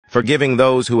Forgiving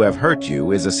those who have hurt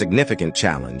you is a significant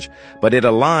challenge, but it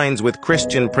aligns with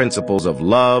Christian principles of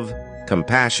love,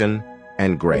 compassion,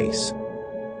 and grace.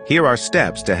 Here are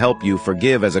steps to help you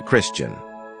forgive as a Christian.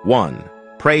 1.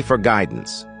 Pray for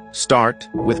guidance. Start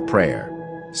with prayer.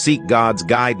 Seek God's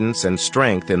guidance and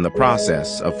strength in the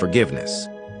process of forgiveness.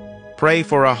 Pray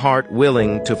for a heart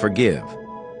willing to forgive.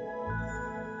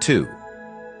 2.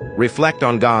 Reflect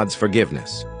on God's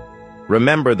forgiveness.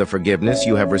 Remember the forgiveness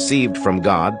you have received from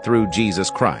God through Jesus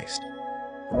Christ.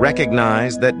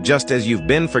 Recognize that just as you've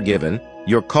been forgiven,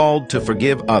 you're called to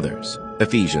forgive others.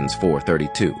 Ephesians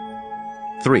 4:32.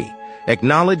 3.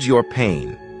 Acknowledge your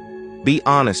pain. Be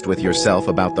honest with yourself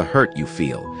about the hurt you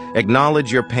feel.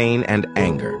 Acknowledge your pain and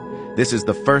anger. This is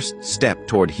the first step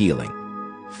toward healing.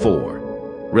 4.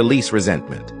 Release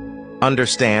resentment.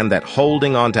 Understand that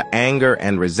holding on to anger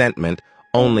and resentment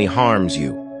only harms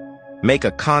you. Make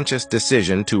a conscious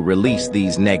decision to release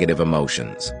these negative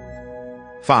emotions.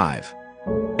 5.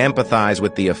 Empathize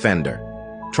with the offender.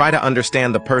 Try to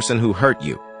understand the person who hurt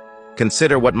you.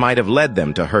 Consider what might have led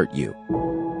them to hurt you.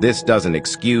 This doesn't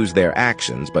excuse their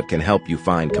actions, but can help you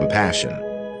find compassion.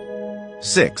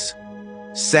 6.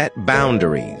 Set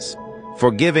boundaries.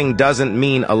 Forgiving doesn't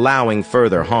mean allowing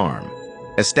further harm.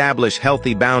 Establish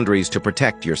healthy boundaries to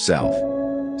protect yourself.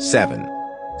 7.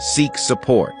 Seek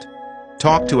support.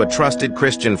 Talk to a trusted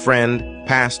Christian friend,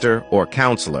 pastor, or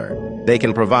counselor. They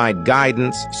can provide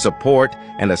guidance, support,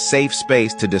 and a safe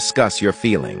space to discuss your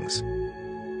feelings.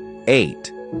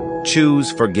 8.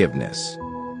 Choose forgiveness.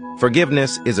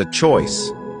 Forgiveness is a choice,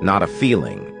 not a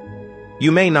feeling.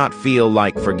 You may not feel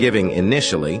like forgiving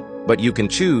initially, but you can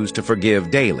choose to forgive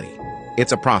daily.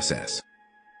 It's a process.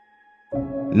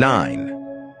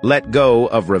 9. Let go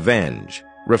of revenge.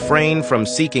 Refrain from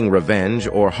seeking revenge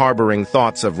or harboring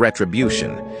thoughts of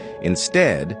retribution.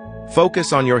 Instead,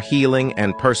 focus on your healing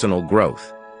and personal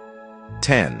growth.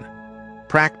 10.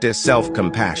 Practice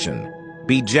self-compassion.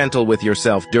 Be gentle with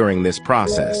yourself during this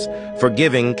process.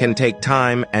 Forgiving can take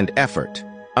time and effort.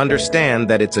 Understand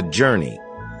that it's a journey.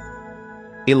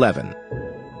 11.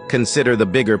 Consider the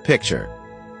bigger picture.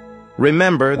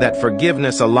 Remember that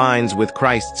forgiveness aligns with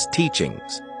Christ's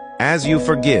teachings. As you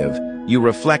forgive, you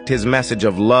reflect his message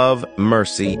of love,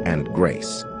 mercy, and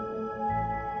grace.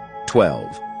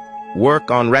 12.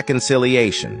 Work on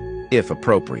reconciliation, if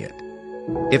appropriate.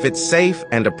 If it's safe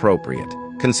and appropriate,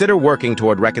 consider working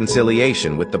toward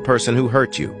reconciliation with the person who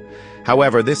hurt you.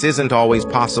 However, this isn't always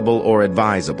possible or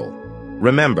advisable.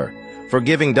 Remember,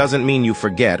 forgiving doesn't mean you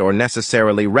forget or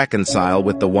necessarily reconcile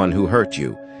with the one who hurt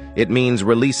you. It means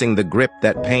releasing the grip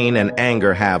that pain and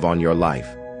anger have on your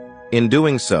life. In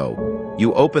doing so,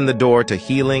 you open the door to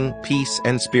healing, peace,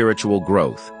 and spiritual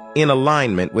growth in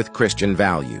alignment with Christian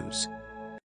values.